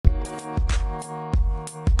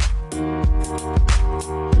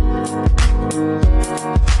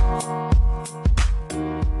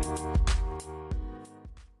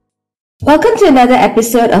Welcome to another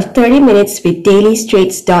episode of 30 Minutes with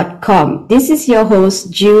DailyStraits.com. This is your host,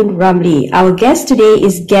 June Rumley. Our guest today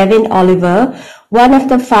is Gavin Oliver, one of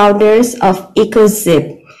the founders of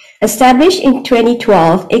EcoZip. Established in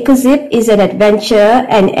 2012, EcoZip is an adventure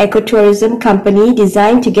and ecotourism company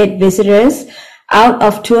designed to get visitors out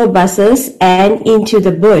of tour buses and into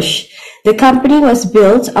the bush. The company was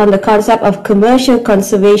built on the concept of commercial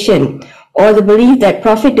conservation, or the belief that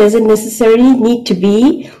profit doesn't necessarily need to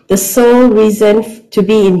be the sole reason to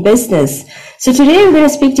be in business. So today we're going to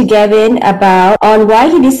speak to Gavin on why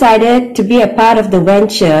he decided to be a part of the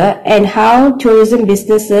venture and how tourism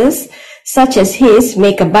businesses such as his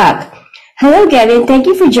make a buck. Hello, Gavin. Thank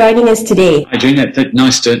you for joining us today. Hi, June.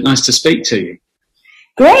 Nice to speak to you.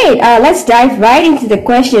 Great. Let's dive right into the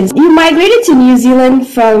questions. You migrated to New Zealand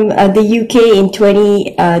from the UK in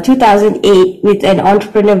 2008 with an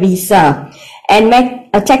entrepreneur visa and met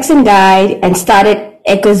a Texan guide and started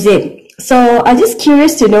EcoZip. So I'm just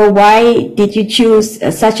curious to know, why did you choose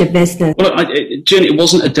such a business? Well, June, it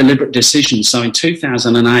wasn't a deliberate decision. So in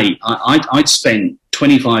 2008, I'd spent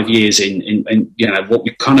 25 years in what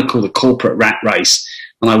we kind of call the corporate rat race.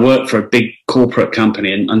 And I worked for a big corporate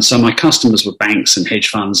company, and so my customers were banks and hedge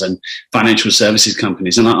funds and financial services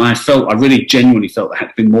companies. And I really genuinely felt there had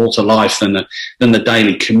to be more to life than the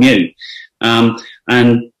daily commute.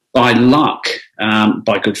 And by luck,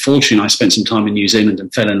 by good fortune, I spent some time in New Zealand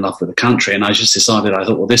and fell in love with the country. And I just decided, I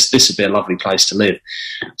thought, well, this would be a lovely place to live.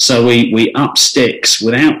 So we upped sticks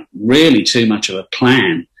without really too much of a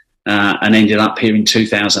plan, and ended up here in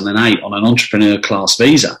 2008 on an entrepreneur class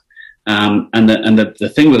visa. And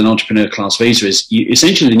the thing with an entrepreneur class visa is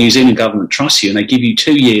essentially the New Zealand government trusts you, and they give you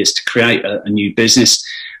 2 years to create a new business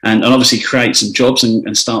and obviously create some jobs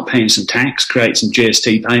and start paying some tax, create some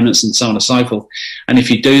GST payments and so on and so forth. And if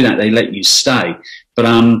you do that, they let you stay.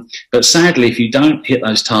 But sadly, if you don't hit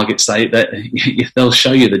those targets, they'll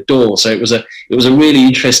show you the door. So it was a really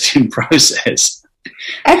interesting process.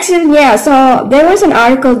 Excellent. Yeah. So there was an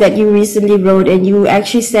article that you recently wrote, and you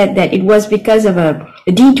actually said that it was because of a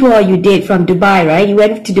detour you did from Dubai, right? You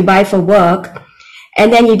went to Dubai for work,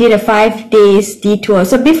 and then you did a 5 days detour.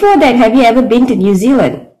 So before that, have you ever been to New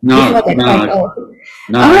Zealand? No. All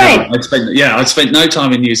right. I'd spent no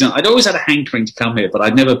time in New Zealand. I'd always had a hankering to come here, but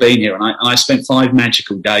I'd never been here, and I spent 5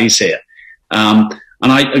 magical days here. And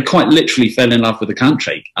I quite literally fell in love with the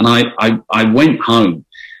country, and I went home.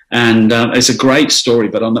 And it's a great story.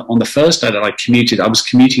 But on the first day that I was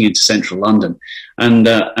commuting into central London, and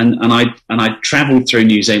I travelled through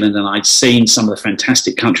New Zealand, and I'd seen some of the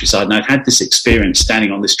fantastic countryside, and I'd had this experience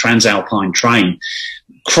standing on this transalpine train,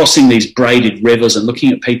 crossing these braided rivers and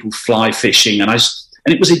looking at people fly fishing, and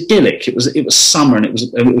it was idyllic. It was summer, and it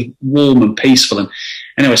was warm and peaceful. And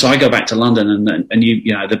anyway, so I go back to London, and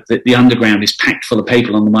the underground is packed full of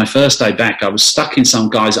people. And on my first day back, I was stuck in some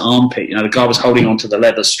guy's armpit. The guy was holding onto the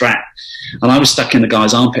leather strap, and I was stuck in the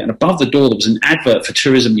guy's armpit. And above the door, there was an advert for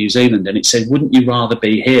Tourism New Zealand, and it said, "Wouldn't you rather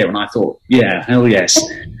be here?" And I thought, yeah, hell yes. So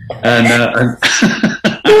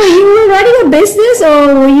you were running a business,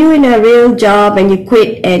 or were you in a real job and you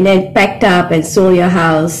quit and then packed up and sold your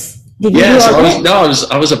house?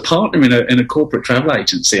 I was a partner in a corporate travel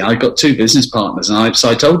agency. I got 2 business partners, and so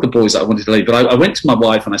I told the boys that I wanted to leave. But I went to my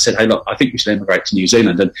wife and I said, "Hey, look, I think we should emigrate to New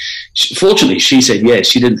Zealand." And fortunately, she said yes.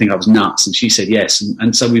 She didn't think I was nuts, and she said yes.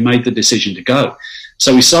 And so we made the decision to go.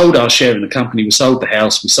 So we sold our share in the company. We sold the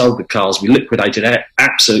house. We sold the cars. We liquidated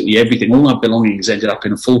absolutely everything. All our belongings ended up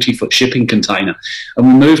in a 40-foot shipping container, and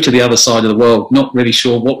we moved to the other side of the world, not really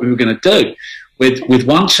sure what we were going to do. With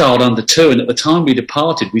one child under 2, and at the time we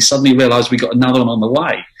departed, we suddenly realised we got another one on the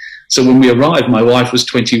way. So when we arrived, my wife was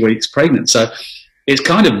 20 weeks pregnant. So it's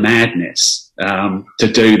kind of madness to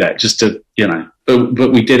do that,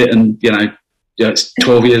 but we did it, and it's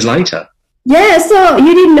 12 years later. Yeah. So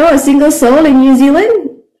you didn't know a single soul in New Zealand?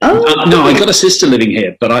 Oh, no, I got a sister living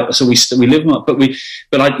here, but we live,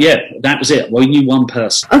 that was it. We knew one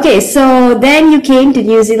person. Okay, so then you came to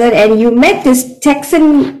New Zealand and you met this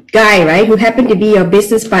Texan guy, right, who happened to be your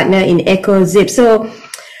business partner in EcoZip. So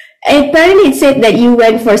apparently it said that you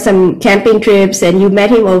went for some camping trips and you met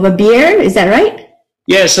him over beer. Is that right?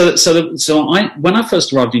 Yeah, when I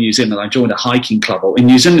first arrived in New Zealand, I joined a hiking club. In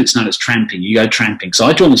New Zealand, it's known as tramping. You go tramping. So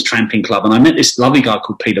I joined this tramping club, and I met this lovely guy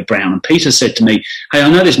called Peter Brown. And Peter said to me, "Hey, I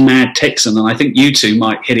know this mad Texan, and I think you two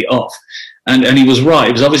might hit it off." And he was right.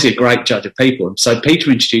 He was obviously a great judge of people. And so Peter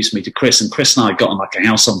introduced me to Chris, and Chris and I got on like a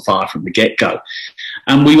house on fire from the get-go.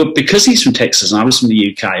 And we were, because he's from Texas and I was from the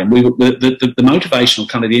UK, and we were the motivational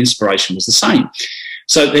kind of the inspiration was the same.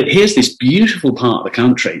 So here's this beautiful part of the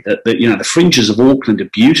country that the fringes of Auckland are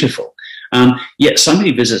beautiful. Yet so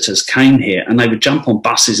many visitors came here and they would jump on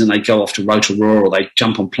buses and they'd go off to Rotorua, or they'd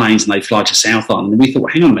jump on planes and they'd fly to South Island. And we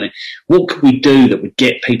thought, hang on a minute, what could we do that would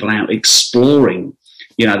get people out exploring,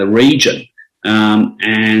 the region? And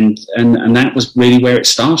that was really where it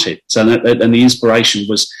started. So and the inspiration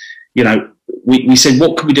was, we said,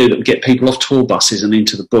 what could we do that would get people off tour buses and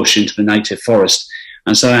into the bush, into the native forest?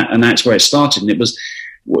 And so that's where it started. And it was,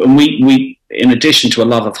 we in addition to a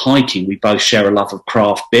love of hiking, we both share a love of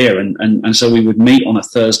craft beer. And so we would meet on a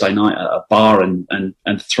Thursday night at a bar and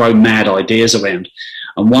throw mad ideas around.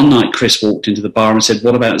 And one night Chris walked into the bar and said,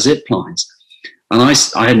 what about zip lines? And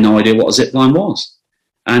I had no idea what a zip line was.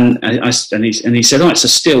 And he said, oh, it's a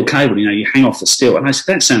steel cable, you hang off the steel. And I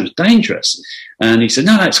said, that sounds dangerous. And he said,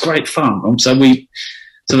 no, that's great fun. And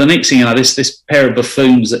so the next thing you know, this pair of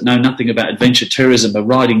buffoons that know nothing about adventure tourism are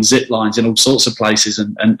riding zip lines in all sorts of places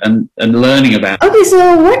and learning about. Okay,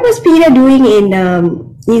 so what was Peter doing in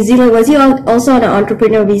New Zealand? Was he also on an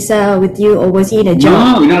entrepreneur visa with you, or was he in a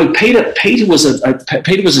job? No. Peter was a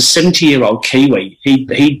 70-year-old Kiwi.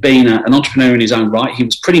 He'd been an entrepreneur in his own right. He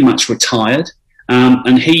was pretty much retired,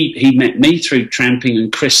 and he met me through tramping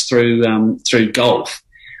and Chris through golf.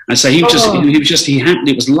 And so he happened.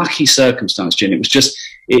 It was lucky circumstance, Jim. It was just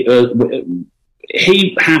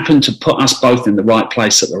he happened to put us both in the right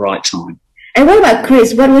place at the right time. And what about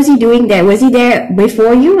Chris? What was he doing there? Was he there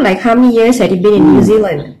before you? Like, how many years had he been in New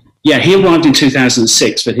Zealand? Yeah, he arrived in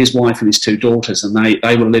 2006 with his wife and his two daughters, and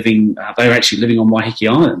they were living. They were actually living on Waiheke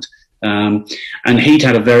Island. And he'd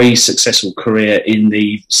had a very successful career in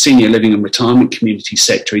the senior living and retirement community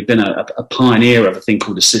sector. He'd been a pioneer of a thing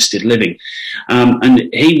called assisted living. And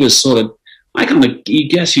he was sort of, I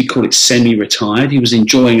guess you'd call it semi-retired. He was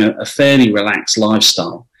enjoying a fairly relaxed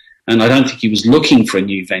lifestyle. And I don't think he was looking for a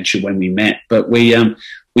new venture when we met, but we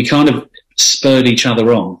kind of spurred each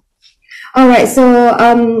other on. All right. So,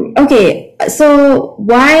 okay. So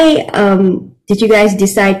why did you guys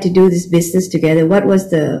decide to do this business together? What was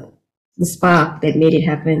the spark that made it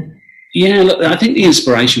happen? Yeah, look, I think the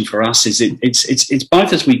inspiration for us is it's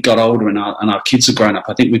both as we got older and our kids have grown up.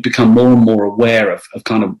 I think we've become more and more aware of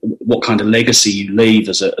kind of what kind of legacy you leave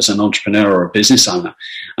as an entrepreneur or a business owner.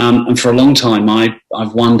 And for a long time,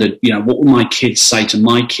 I've wondered, what will my kids say to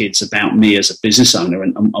my kids about me as a business owner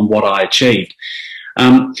and what I achieved.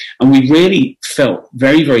 And we really felt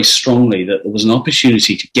very, very strongly that there was an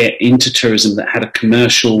opportunity to get into tourism that had a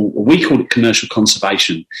commercial, we called it commercial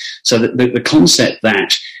conservation. So that the concept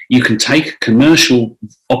that you can take a commercial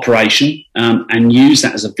operation and use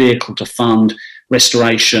that as a vehicle to fund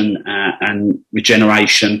restoration and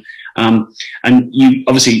regeneration. And you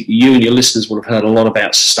and your listeners will have heard a lot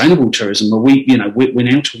about sustainable tourism, but we're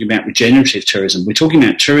now talking about regenerative tourism. We're talking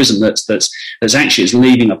about tourism that's actually is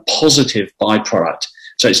leaving a positive byproduct.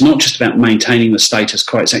 So it's not just about maintaining the status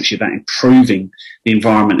quo, it's actually about improving the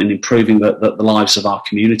environment and improving the lives of our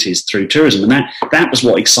communities through tourism. And that was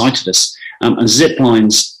what excited us. And zip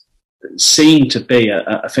lines seemed to be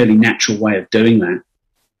a fairly natural way of doing that.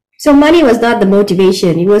 So money was not the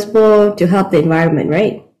motivation, it was more to help the environment,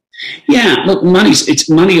 right? Yeah, look, money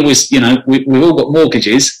always, we've all got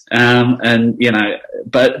mortgages, but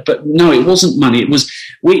no, it wasn't money. It was,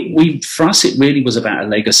 for us, it really was about a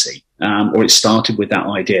legacy, or it started with that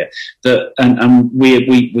idea that, and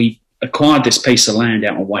we acquired this piece of land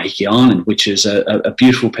out on Waiheke Island, which is a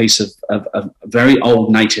beautiful piece of very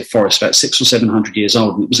old native forest, about 600 or 700 years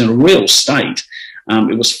old. And it was in a real state.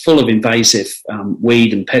 It was full of invasive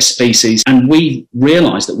weed and pest species, and we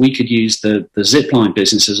realised that we could use the zipline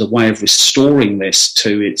business as a way of restoring this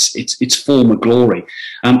to its former glory.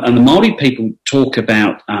 And the Māori people talk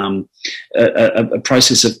about a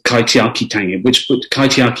process of kaitiakitanga,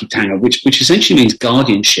 which essentially means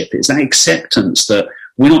guardianship. It's that acceptance that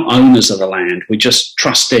we're not owners of the land, we're just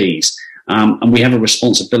trustees, and we have a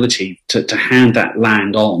responsibility to hand that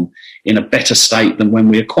land on in a better state than when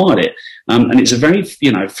we acquired it. And it's a very,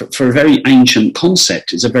 for a very ancient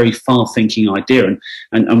concept, it's a very far-thinking idea,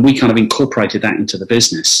 and we kind of incorporated that into the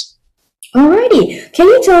business. Alrighty. Can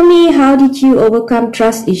you tell me, how did you overcome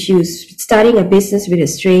trust issues starting a business with a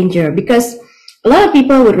stranger? Because a lot of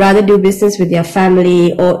people would rather do business with their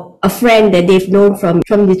family or a friend that they've known from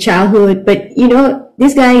the childhood. But,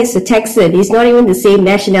 this guy is a Texan. He's not even the same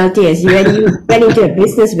nationality as you, and you went into a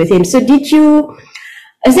business with him. So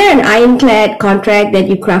is there an ironclad contract that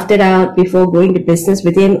you crafted out before going to business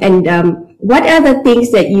with him? And what are the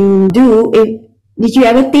things that you do? Did you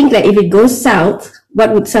ever think that if it goes south,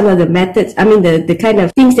 what would some of the methods, the kind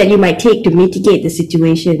of things that you might take to mitigate the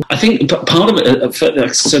situation? I think part of it,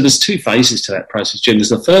 so there's two phases to that process, Jim.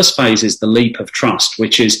 The first phase is the leap of trust,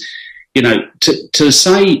 which is, to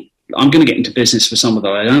say, I'm going to get into business for someone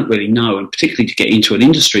that I don't really know, and particularly to get into an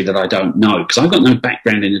industry that I don't know, because I've got no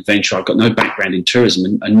background in adventure, I've got no background in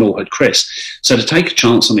tourism, and nor had Chris. So to take a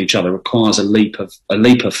chance on each other requires a leap of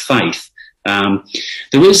faith.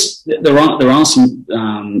 There's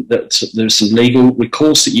some legal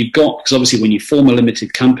recourse that you've got, because obviously when you form a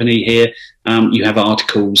limited company here, you have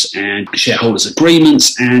articles and shareholders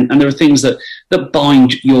agreements, and there are things that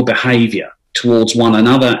bind your behaviour towards one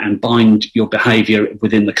another and bind your behaviour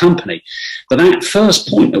within the company. But that first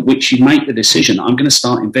point at which you make the decision, I'm going to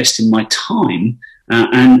start investing my time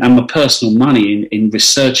and my personal money in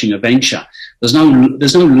researching a venture, there's no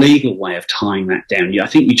legal way of tying that down. I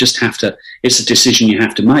think you just have to, it's a decision you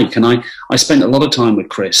have to make. And I spent a lot of time with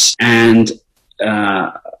Chris, and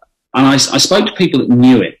I spoke to people that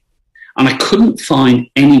knew it, and I couldn't find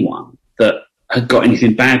anyone that had got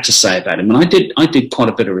anything bad to say about him. And I did quite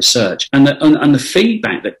a bit of research, and the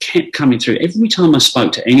feedback that kept coming through every time I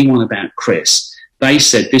spoke to anyone about Chris, they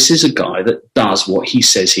said, this is a guy that does what he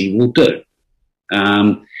says he will do.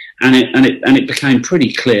 And it became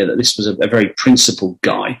pretty clear that this was a very principled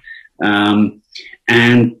guy. And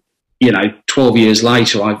 12 years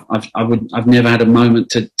later, I've never had a moment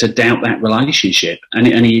to doubt that relationship. But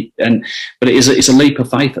it's a leap of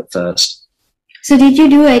faith at first. So did you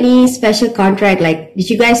do any special contract? Like, did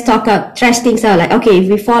you guys trash things out? Like, okay, if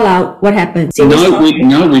we fall out, what happens? No, we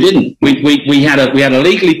didn't. We had a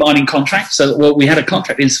legally binding contract. So, we had a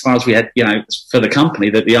contract insofar as we had, for the company,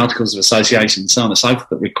 that the articles of association and so on and so forth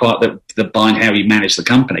that bind how you manage the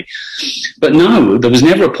company. But no, there was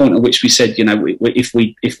never a point at which we said,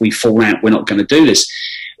 if we fall out, we're not going to do this.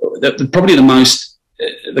 Probably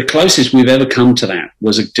the closest we've ever come to that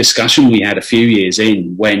was a discussion we had a few years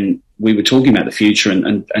in when we were talking about the future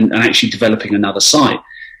and actually developing another site.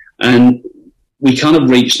 And we kind of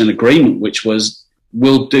reached an agreement, which was,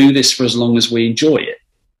 we'll do this for as long as we enjoy it.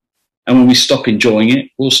 And when we stop enjoying it,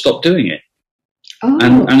 we'll stop doing it. Oh.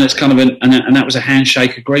 And it's kind of and that was a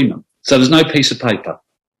handshake agreement. So there's no piece of paper.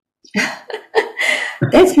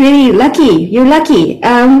 That's really lucky. You're lucky.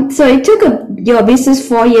 So it took your business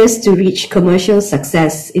 4 years to reach commercial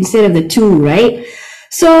success instead of the 2, right?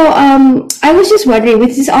 So I was just wondering,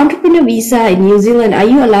 with this entrepreneur visa in New Zealand, are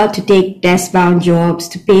you allowed to take desk-bound jobs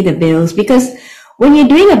to pay the bills? Because when you're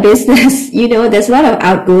doing a business, there's a lot of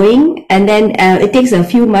outgoing, and then it takes a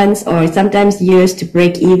few months or sometimes years to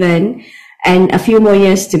break even, and a few more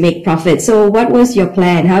years to make profit. So what was your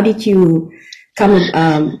plan? How did you come,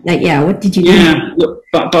 what did you do? Yeah, look,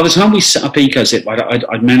 but by the time we set up EcoZip,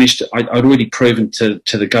 I'd already proven to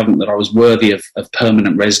the government that I was worthy of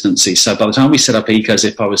permanent residency. So by the time we set up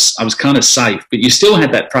EcoZip, I was kind of safe. But you still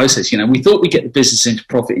had that process. We thought we'd get the business into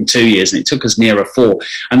profit in 2 years, and it took us nearer 4.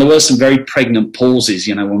 And there were some very pregnant pauses,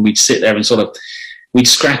 when we'd sit there and we'd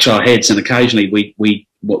scratch our heads, and occasionally we'd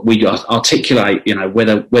articulate,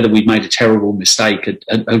 whether we'd made a terrible mistake,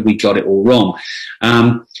 had we got it all wrong.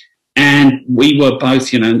 And we were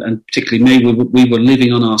both, and particularly me, we were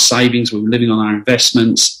living on our savings, we were living on our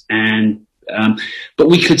investments, and but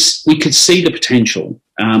we could see the potential,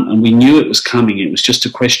 and we knew it was coming. It was just a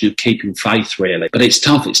question of keeping faith, really. But it's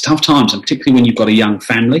tough times, and particularly when you've got a young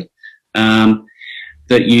family,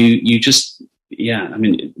 that you just. Yeah, I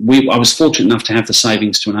mean, I was fortunate enough to have the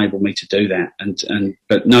savings to enable me to do that,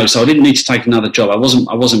 but no, so I didn't need to take another job. I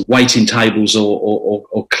wasn't waiting tables or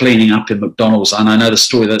cleaning up in McDonald's. And I know the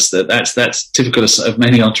story. That's typical of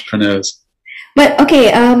many entrepreneurs. But okay,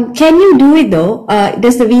 can you do it though?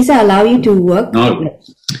 Does the visa allow you to work? No.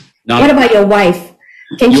 What about your wife?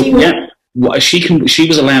 Can she work? Yeah, she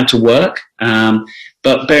was allowed to work,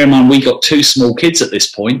 but bear in mind we got 2 small kids at this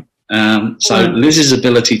point. So Liz's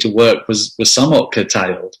ability to work was somewhat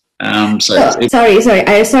curtailed. Sorry to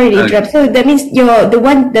interrupt. So that means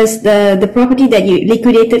the property that you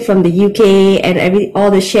liquidated from the UK and all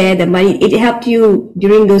the share, the money, it helped you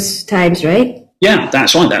during those times, right? Yeah,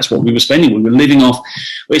 that's right. That's what we were spending. We were living off.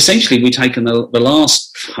 Essentially, we'd taken the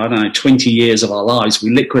last 20 years of our lives.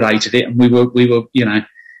 We liquidated it, and we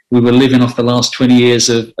were living off the last 20 years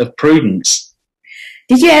of prudence.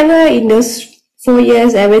 Did you ever, in those 4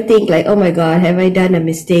 years, ever think like, oh my God, have I done a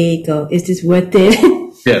mistake, or is this worth it?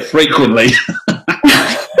 Yeah, frequently.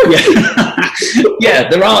 Yeah,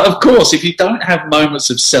 there are, of course. If you don't have moments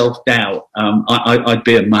of self-doubt, I'd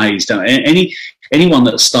be amazed. anyone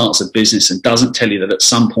that starts a business and doesn't tell you that at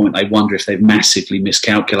some point they wonder if they've massively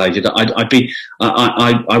miscalculated,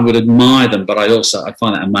 I would admire them, but I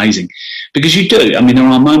find that amazing, because you do. I mean, there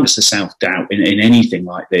are moments of self-doubt in anything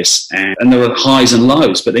like this, and there are highs and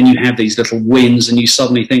lows, but then you have these little wins and you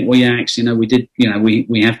suddenly think, well, yeah, actually, no, we did,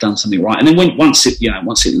 we have done something right. And then once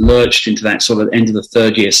it lurched into that sort of end of the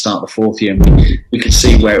third year, start the fourth year, and we could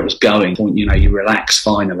see where it was going, you relax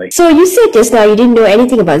finally. So you said just now you didn't know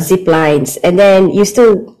anything about zip lines, and then you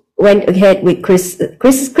still went ahead with Chris.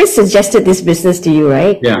 Chris suggested this business to you,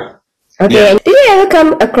 right? Yeah. Okay. Yeah. And did it ever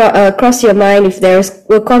come across your mind if there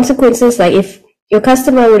were consequences, like if your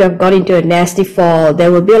customer would have got into a nasty fall,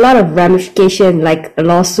 there would be a lot of ramification, like a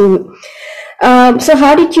lawsuit? So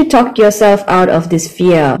how did you talk yourself out of this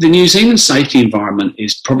fear? The New Zealand safety environment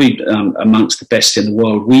is probably amongst the best in the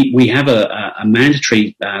world. We have a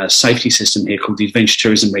mandatory safety system here called the Adventure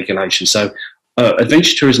Tourism Regulation. So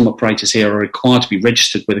adventure tourism operators here are required to be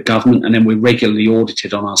registered with the government, and then we're regularly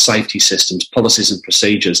audited on our safety systems, policies and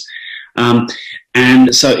procedures.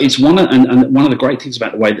 And so it's one of the great things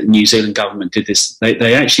about the way that the New Zealand government did this.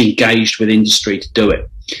 They actually engaged with industry to do it.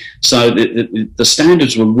 So the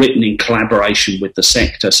standards were written in collaboration with the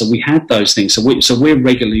sector. So we had those things. So we're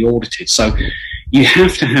regularly audited. So you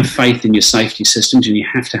have to have faith in your safety systems, and you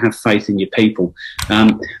have to have faith in your people.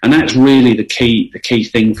 And that's really the key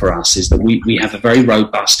thing for us, is that we have a very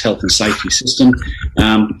robust health and safety system,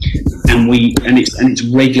 and it's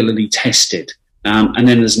regularly tested. And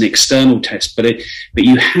then there's an external test, but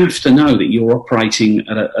you have to know that you're operating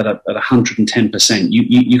at 110%.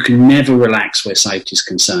 You can never relax where safety is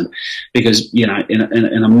concerned, because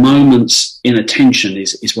in a moment's inattention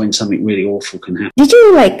is when something really awful can happen. Did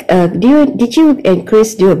you did you and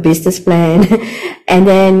Chris do a business plan? And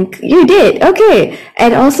then you did, okay,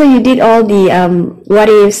 and also you did all the what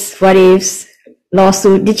ifs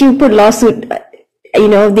lawsuit. Did you put lawsuit?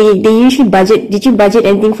 They usually budget. Did you budget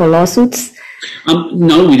anything for lawsuits?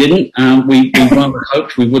 No, we didn't. We rather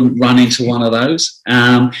hoped we wouldn't run into one of those.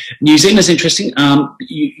 New Zealand's interesting.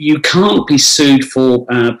 You can't be sued for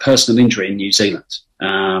personal injury in New Zealand.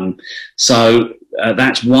 So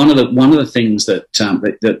that's one of the things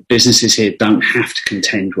that businesses here don't have to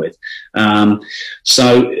contend with.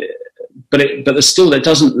 But still, that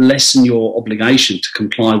doesn't lessen your obligation to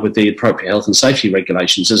comply with the appropriate health and safety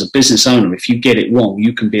regulations. As a business owner, if you get it wrong,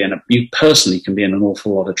 you personally can be in an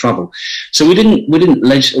awful lot of trouble. So we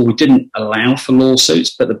didn't allow for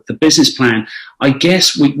lawsuits, but the business plan, I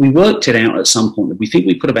guess we worked it out at some point. We think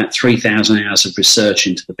we put about 3,000 hours of research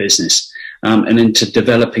into the business, and into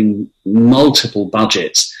developing multiple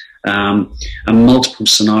budgets and multiple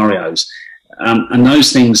scenarios. And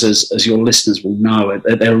those things, as your listeners will know,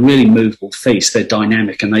 they're a really movable feast. They're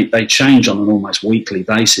dynamic, and they change on an almost weekly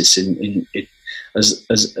basis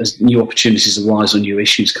as new opportunities arise or new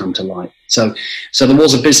issues come to light. So there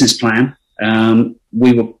was a business plan.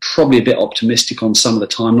 We were probably a bit optimistic on some of the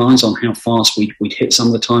timelines, on how fast we'd hit some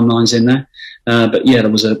of the timelines in there. But yeah,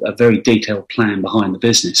 there was a very detailed plan behind the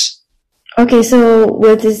business. Okay, so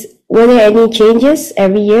were there any changes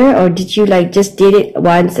every year, or did you just did it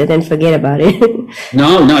once and then forget about it?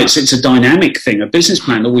 No, it's a dynamic thing. A business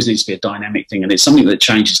plan always needs to be a dynamic thing, and it's something that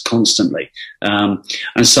changes constantly. And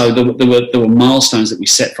so there were milestones that we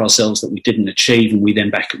set for ourselves that we didn't achieve, and we then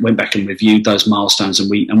went back and reviewed those milestones, and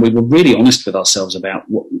we were really honest with ourselves about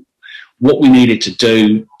what we needed to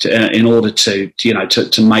do in order to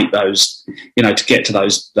make those, to get to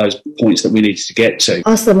those points that we needed to get to.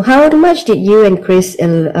 Awesome. How much did you and Chris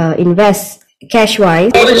invest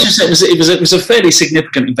cash-wise? Well, let's just say it was a fairly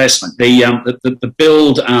significant investment. The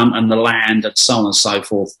build and the land and so on and so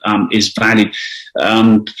forth is valued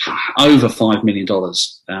over $5 million,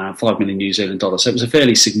 5 million New Zealand dollars. So it was a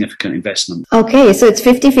fairly significant investment. Okay, so it's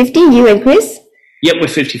 50-50, you and Chris? Yep, we're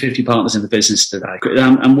 50-50 partners in the business today.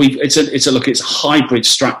 And it's a hybrid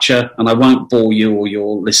structure, and I won't bore you or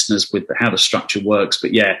your listeners with how the structure works,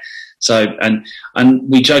 but yeah. So, and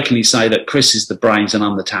we jokingly say that Chris is the brains and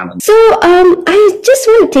I'm the talent. So, I just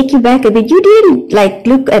want to take you back a bit. You didn't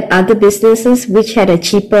look at other businesses which had a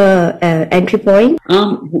cheaper entry point?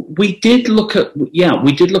 We did look at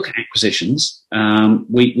acquisitions.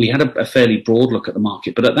 We had a fairly broad look at the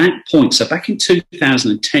market, but at that point, so back in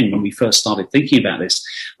 2010, when we first started thinking about this,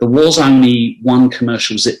 there was only one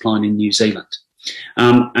commercial zip line in New Zealand.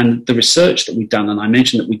 And the research that we'd done, and I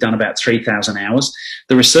mentioned that we'd done about 3,000 hours,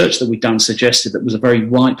 the research that we'd done suggested that there was a very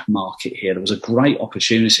ripe market here. There was a great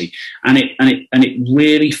opportunity, and it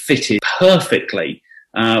really fitted perfectly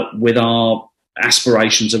with our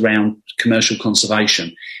aspirations around commercial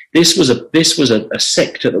conservation. This was a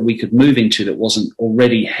sector that we could move into that wasn't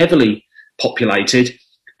already heavily populated,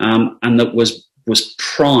 and that was was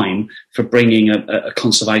prime for bringing a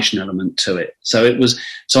conservation element to it. So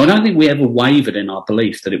I don't think we ever wavered in our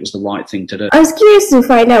belief that it was the right thing to do. I was curious to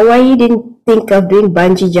find out why you didn't think of doing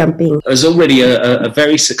bungee jumping. There's already a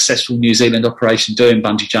very successful New Zealand operation doing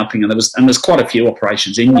bungee jumping, and there's quite a few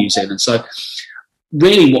operations in New Zealand. So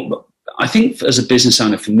really, what I think as a business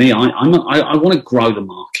owner, for me, I want to grow the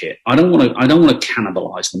market. I don't want to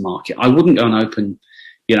cannibalize the market. I wouldn't go and open,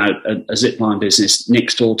 a zipline business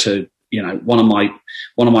next door to, one of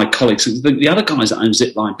my colleagues. The other guys that own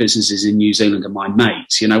zipline businesses in New Zealand are my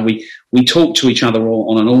mates. We talk to each other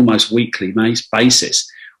on an almost weekly basis.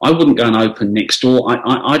 I wouldn't go and open next door.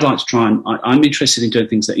 I'd like to try and I'm interested in doing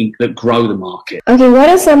things that grow the market. Okay, what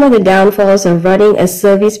are some of the downfalls of running a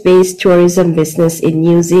service-based tourism business in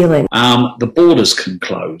New Zealand? The borders can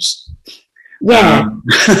close. Yeah.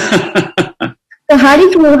 So how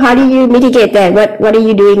do you mitigate that? What are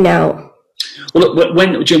you doing now? Well, look,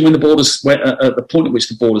 when the borders, at the point at which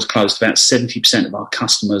the borders closed, about 70% of our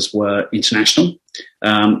customers were international.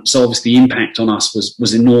 So obviously the impact on us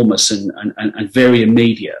was enormous and very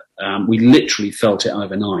immediate. We literally felt it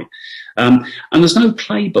overnight. And there's no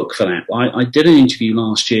playbook for that. I did an interview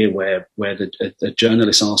last year where the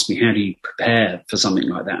journalist asked me, how do you prepare for something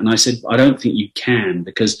like that? And I said, I don't think you can,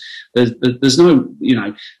 because there's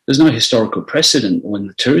no historical precedent in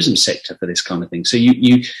the tourism sector for this kind of thing. So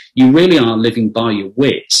you really are living by your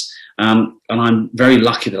wits. And I'm very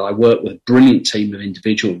lucky that I work with a brilliant team of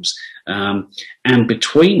individuals. And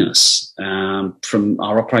between us, from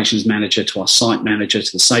our operations manager to our site manager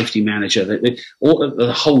to the safety manager,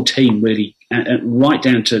 the whole team really, right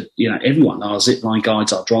down to everyone, our zipline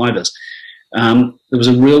guides, our drivers, there was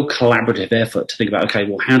a real collaborative effort to think about, okay,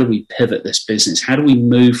 well, how do we pivot this business? How do we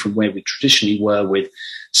move from where we traditionally were with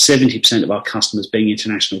 70% of our customers being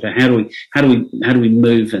international to how do we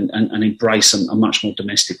move and embrace a much more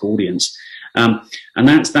domestic audience? And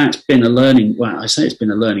that's been a learning. Well, I say it's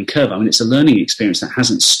been a learning curve. I mean, it's a learning experience that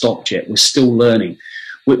hasn't stopped yet. We're still learning.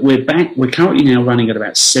 We're back. We're currently now running at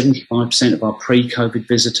about 75% of our pre-COVID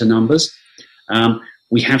visitor numbers.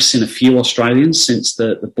 We have seen a few Australians since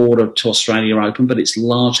the border to Australia opened, but it's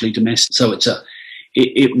largely domestic. So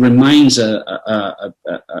it remains an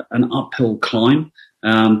uphill climb.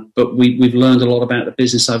 But we've learned a lot about the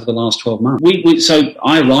business over the last 12 months. So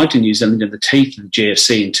I arrived in New Zealand in the teeth of the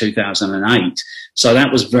GFC in 2008. So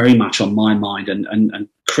that was very much on my mind. And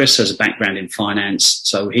Chris has a background in finance,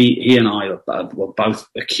 so he and I were both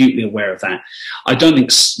acutely aware of that. I don't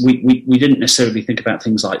think we didn't necessarily think about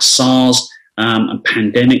things like SARS. And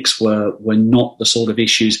pandemics were not the sort of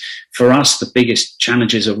issues. For us, the biggest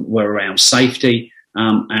challenges were around safety.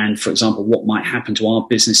 And for example, what might happen to our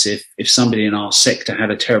business if somebody in our sector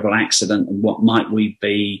had a terrible accident, and what might we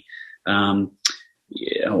be,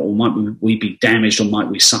 or might we be damaged, or might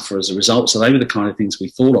we suffer as a result? So they were the kind of things we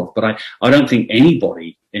thought of. But I don't think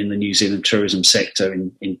anybody in the New Zealand tourism sector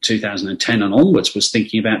in 2010 and onwards was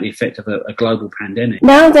thinking about the effect of a global pandemic.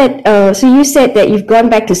 Now that, so you said that you've gone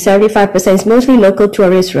back to 75%, it's mostly local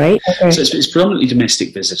tourists, right? Okay. So it's predominantly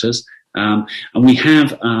domestic visitors. And we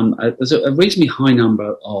have there's a reasonably high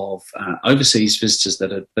number of overseas visitors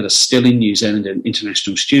that are still in New Zealand, and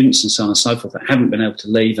international students and so on and so forth that haven't been able to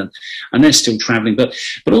leave, and they're still travelling. But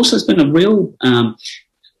also there's been a real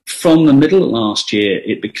from the middle of last year,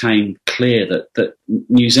 it became clear that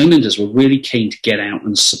New Zealanders were really keen to get out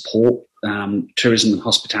and support tourism and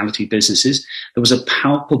hospitality businesses. There was a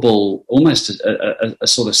palpable, almost a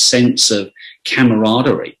sort of sense of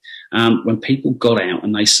camaraderie when people got out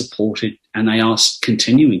and they supported, and they are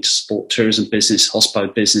continuing to support tourism business,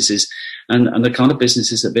 hospo businesses, and the kind of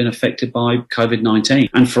businesses that have been affected by COVID-19.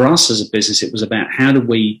 And for us as a business, it was about how do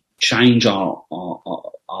we change our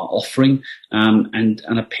offering and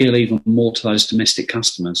appeal even more to those domestic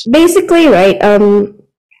customers. Basically, right,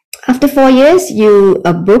 after 4 years, you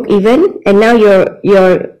broke even, and now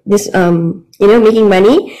you're this making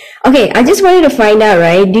money. Okay, I just wanted to find out,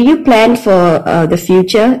 right? Do you plan for the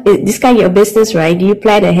future? This kind of your business, right? Do you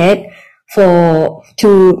plan ahead to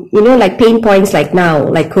like pain points like now,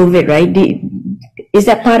 like COVID, right? Is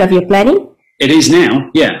that part of your planning? It is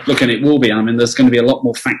now, yeah. Look, and it will be. I mean, there's going to be a lot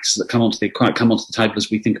more factors that come onto the table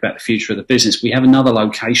as we think about the future of the business. We have another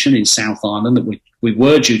location in South Island that we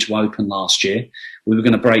were due to open last year. We were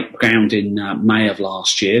going to break ground in May of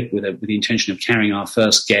last year with the intention of carrying our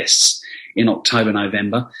first guests in October,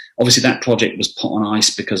 November. Obviously, that project was put on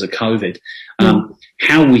ice because of COVID.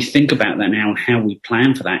 How we think about that now and how we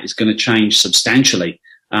plan for that is going to change substantially.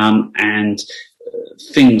 And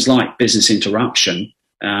things like business interruption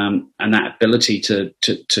and that ability to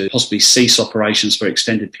possibly cease operations for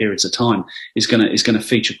extended periods of time is going to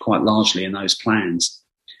feature quite largely in those plans.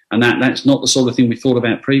 And that's not the sort of thing we thought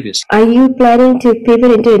about previously. Are you planning to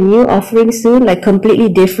pivot into a new offering soon, like completely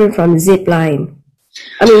different from Zipline?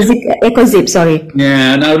 I mean, EcoZip, sorry.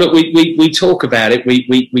 Yeah, no, look, we talk about it.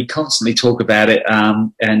 We constantly talk about it.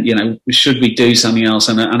 And, you know, should we do something else?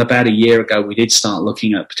 And about a year ago, we did start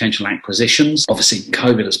looking at potential acquisitions. Obviously,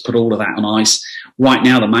 COVID has put all of that on ice. Right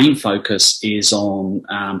now, the main focus is on,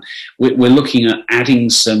 we're looking at adding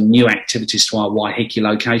some new activities to our Waiheke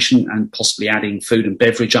location and possibly adding food and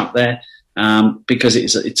beverage up there, because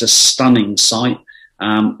it's a stunning site.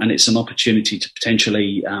 And it's an opportunity to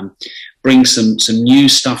potentially bring some new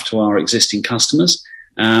stuff to our existing customers.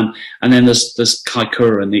 And then there's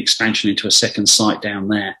Kaikoura and the expansion into a second site down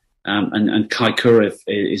there. And Kaikoura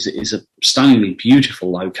is a stunningly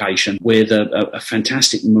beautiful location with a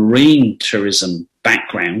fantastic marine tourism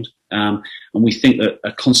background. And we think that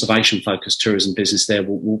a conservation-focused tourism business there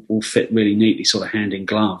will fit really neatly, sort of hand in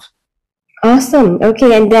glove. Awesome.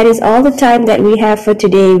 Okay, and that is all the time that we have for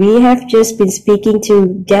today. We have just been speaking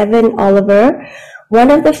to Gavin Oliver, one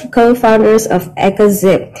of the co-founders of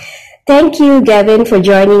EcoZip. Thank you, Gavin, for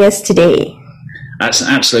joining us today. That's an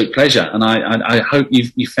absolute pleasure, and I hope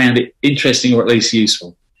you found it interesting or at least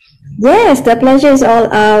useful. Yes, the pleasure is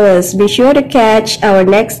all ours. Be sure to catch our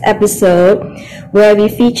next episode where we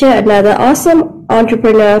feature another awesome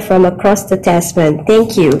entrepreneur from across the Tasman.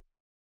 Thank you.